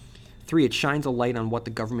 3, it shines a light on what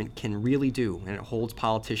the government can really do, and it holds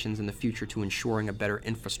politicians in the future to ensuring a better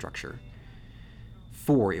infrastructure.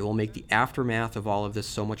 4, it will make the aftermath of all of this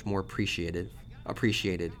so much more appreciated,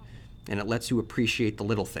 and it lets you appreciate the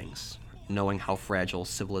little things, knowing how fragile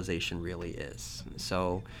civilization really is.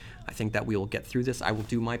 So I think that we will get through this. I will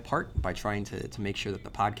do my part by trying to make sure that the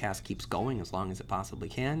podcast keeps going as long as it possibly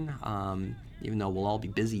can, even though we'll all be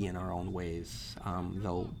busy in our own ways.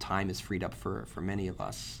 Though time is freed up for many of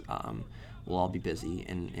us, we'll all be busy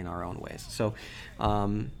in our own ways. So,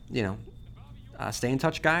 you know, stay in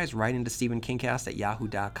touch, guys. Write into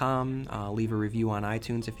StephenKingcast@yahoo.com. Leave a review on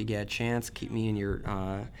iTunes if you get a chance. Keep me in your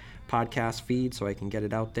podcast feed so I can get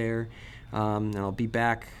it out there. And I'll be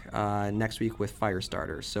back next week with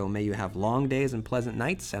Firestarter. So may you have long days and pleasant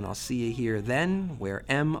nights, and I'll see you here then, where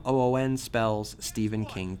MOON spells Stephen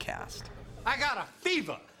King Cast. I got a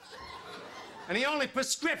fever, and the only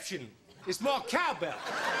prescription is more cowbell.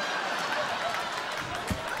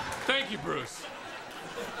 Thank you, Bruce.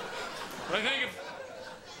 But I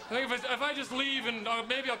think if I just leave and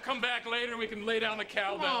maybe I'll come back later and we can lay down the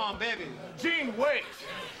cowbell. Come on, baby. Gene, wait!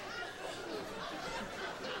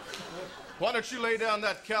 Why don't you lay down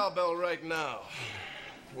that cowbell right now?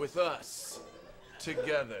 With us.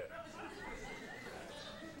 Together.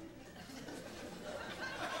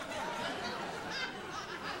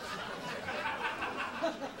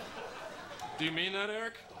 Do you mean that,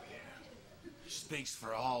 Eric? Speaks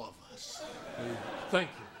for all of us. Thank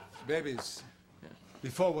you. Babies,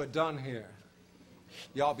 before we're done here,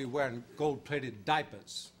 y'all be wearing gold-plated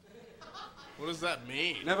diapers. What does that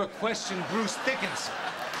mean? Never question Bruce Dickinson.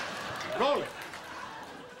 Roll it.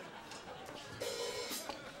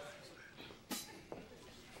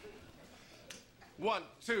 One,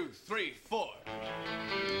 two, three, 4.